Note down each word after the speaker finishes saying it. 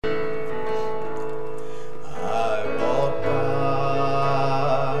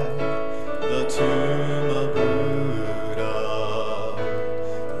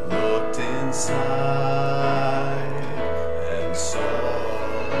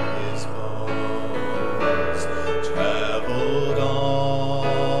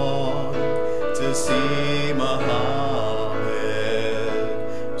to see Muhammad,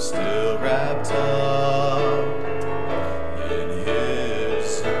 still wrapped up in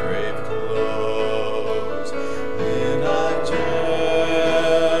his grave clothes. Then I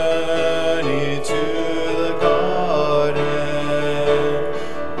journeyed to the garden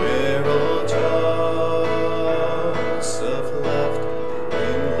where old Joseph left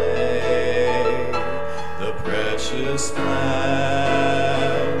him lay, the precious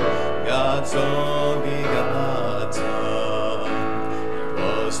Lamb, God's own begotten. He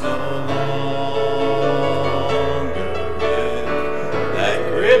was no longer in that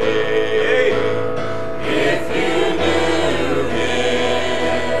grave. If you knew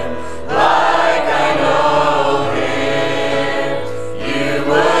him like I know him, you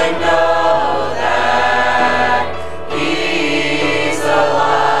would know that he's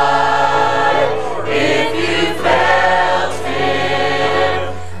alive. If you felt him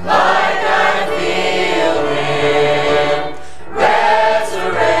like I feel him, resurrection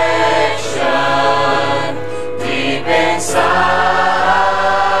deep inside,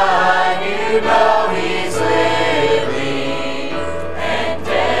 you know he's living and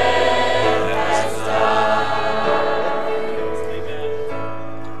death has died.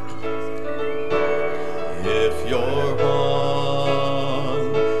 If you're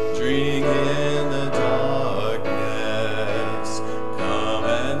wandering in the darkness, come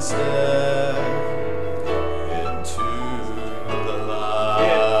and step into the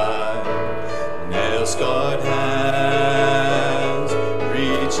light. Nail-scarred hands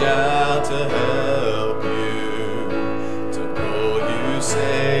reach out to help you, to pull you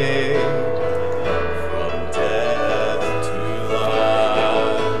safe from death to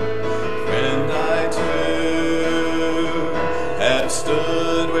life. Friend, I too have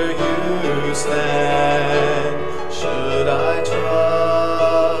stood where you stand.